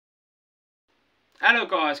Hello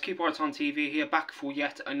guys, Keep Right On TV here, back for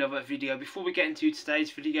yet another video. Before we get into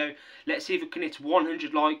today's video, let's see if we can hit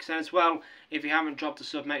 100 likes, and as well, if you haven't dropped a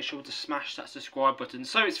sub, make sure to smash that subscribe button.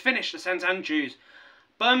 So it's finished, the St Andrews.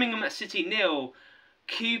 Birmingham City 0,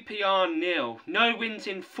 QPR 0. No wins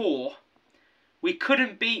in 4. We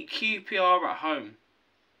couldn't beat QPR at home.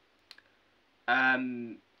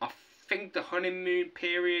 I think the honeymoon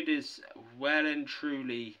period is well and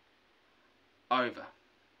truly over.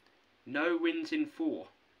 No wins in 4.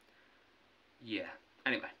 Yeah.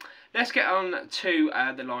 Anyway, let's get on to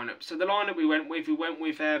the lineup. So the lineup we went with,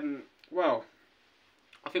 well,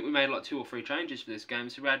 I think we made like 2 or 3 changes for this game.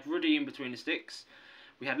 So we had Ruddy in between the sticks.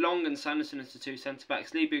 We had Long and Sanderson as the 2 centre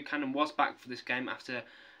backs. Lee Buchanan was back for this game after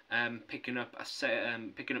picking up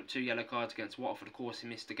 2 yellow cards against Watford. Of course, he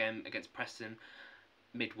missed the game against Preston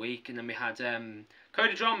midweek. And then we had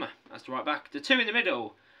Cody Drama as the right back. The 2 in the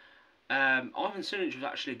middle. Ivan Sunic was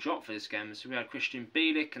actually dropped for this game, so we had Christian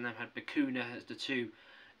Bielik and then had Bakuna as the 2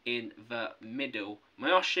 in the middle.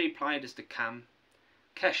 Mayoshi played as the cam,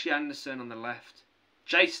 Keshi Anderson on the left,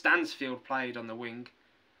 Jay Stansfield played on the wing,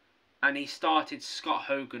 and he started Scott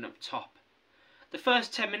Hogan up top. The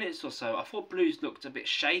first 10 minutes or so, I thought Blues looked a bit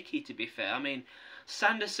shaky, to be fair. I mean,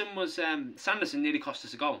 Sanderson nearly cost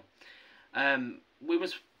us a goal.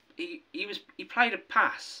 He played a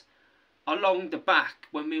pass along the back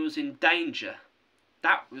when we was in danger.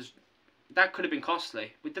 That could have been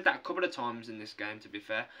costly. We did that a couple of times in this game, to be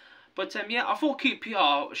fair. But yeah, I thought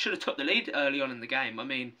QPR should have took the lead early on in the game. I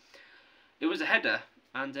mean, it was a header,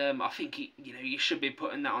 and I think you should be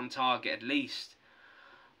putting that on target at least.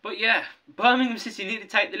 But yeah, Birmingham City need to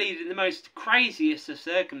take the lead in the most craziest of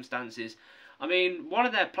circumstances. I mean, one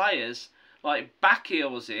of their players like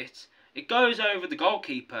backheels it. It goes over the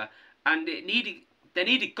goalkeeper, and they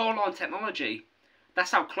needed goal line technology.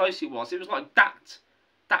 That's how close it was. It was like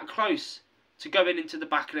that close to going into the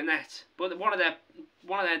back of the net. But one of their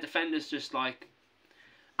defenders just like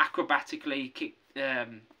acrobatically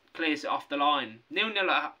clears it off the line. 0-0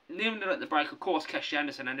 at the break. Of course, Keshi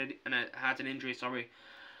Anderson had an injury. Sorry,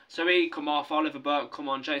 so he come off. Oliver Burke come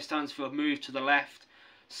on. Jay Stansfield moved to the left.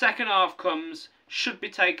 Second half comes. Should be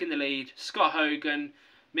taking the lead. Scott Hogan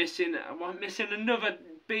missing another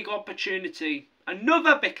big opportunity.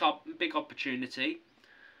 Another big opportunity.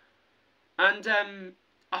 And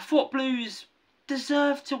I thought Blues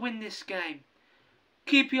deserved to win this game.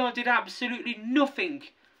 QPR did absolutely nothing.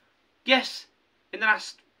 Yes, in the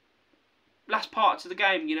last parts of the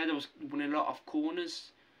game, there was winning a lot of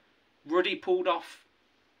corners. Ruddy pulled off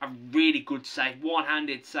a really good save,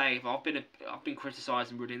 one-handed save. I've been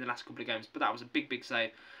criticising Ruddy in the last couple of games, but that was a big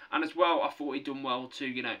save. And as well, I thought he'd done well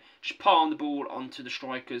to just palm the ball onto the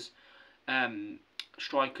striker's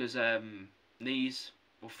knees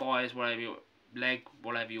or thighs, leg,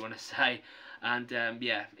 whatever you want to say. And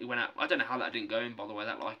yeah, he went out. I don't know how that didn't go in, by the way.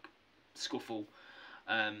 That like scuffle.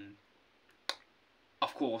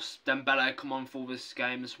 Of course, Dembele come on for this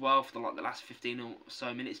game as well for the last 15 or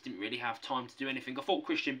so minutes. Didn't really have time to do anything. I thought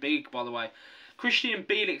Christian Bielik, by the way, Christian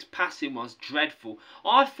Bielik's passing was dreadful.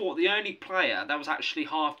 I thought the only player that was actually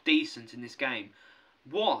half decent in this game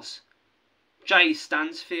was Jay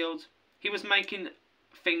Stansfield. He was making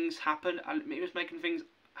things happen. He was making things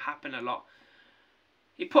happen a lot.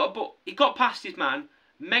 He got past his man,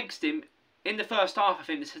 megsed him in the first half. I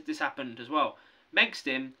think this happened as well. Megsed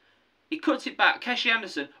him. He cuts it back. Keshi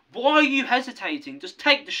Anderson, why are you hesitating? Just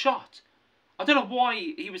take the shot. I don't know why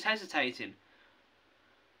he was hesitating.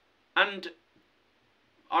 And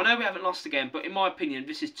I know we haven't lost the game, but in my opinion,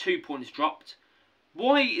 this is 2 points dropped.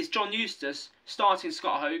 Why is John Eustace starting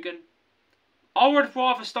Scott Hogan? I would have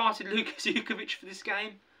rather started Lukas Jukovic for this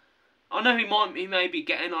game. I know he may be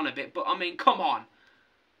getting on a bit, but I mean, come on.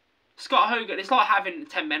 Scott Hogan, it's like having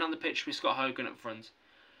 10 men on the pitch with Scott Hogan up front.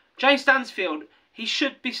 Jay Stansfield, he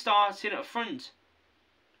should be starting up front.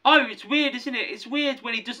 Oh, it's weird, isn't it? It's weird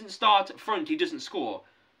when he doesn't start up front, he doesn't score.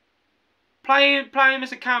 Play him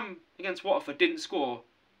as a cam against Watford, didn't score.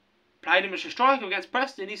 Played him as a striker against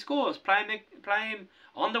Preston, he scores. Play him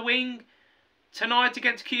on the wing. Tonight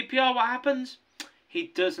against QPR, what happens? He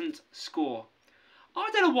doesn't score. I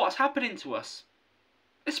don't know what's happening to us.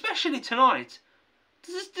 Especially tonight.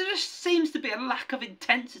 There just seems to be a lack of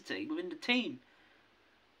intensity within the team.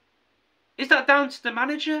 Is that down to the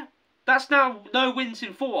manager? That's now no wins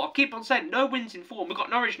in 4. I keep on saying no wins in 4. We've got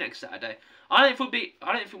Norwich next Saturday. I don't think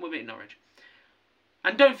we'll beat Norwich.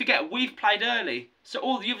 And don't forget, we've played early, so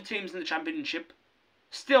all the other teams in the Championship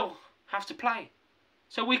still have to play.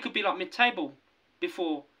 So we could be like mid-table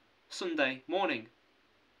before Sunday morning.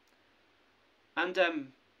 And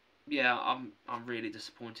yeah, I'm really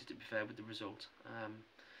disappointed, to be fair, with the result.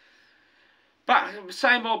 But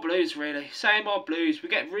same old Blues, really. Same old Blues. We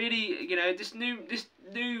get really, you know, this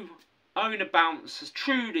new owner bounce has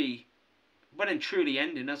truly, well and truly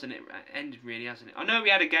ended, hasn't it? Ended really, hasn't it? I know we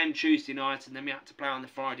had a game Tuesday night and then we had to play on the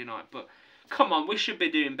Friday night, but come on, we should be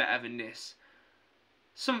doing better than this.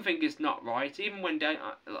 Something is not right. Even when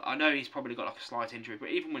I know he's probably got like a slight injury, but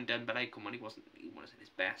even when Dembele come on, he wasn't his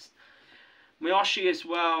best. Miyoshi as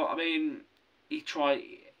well. I mean, he tried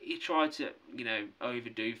to, you know,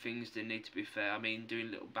 overdo things. Didn't need to be fair. I mean,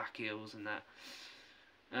 doing little back heels and that.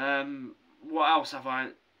 What else have I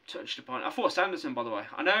touched upon? I thought Sanderson, by the way.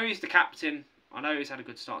 I know he's the captain. I know he's had a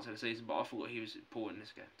good start to the season, but I thought he was important in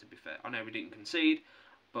this game. To be fair, I know we didn't concede,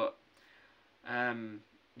 but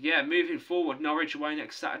yeah, moving forward, Norwich away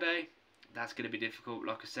next Saturday. That's going to be difficult.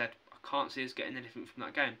 Like I said, I can't see us getting anything from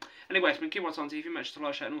that game. Anyway, it's been Keep Watch on TV. Make sure to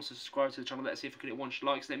like, share, and also subscribe to the channel. Let's see if we can hit 1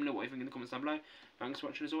 like. Let me know what you think in the comments down below. Thanks for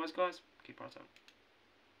watching as always, guys. Keep right on.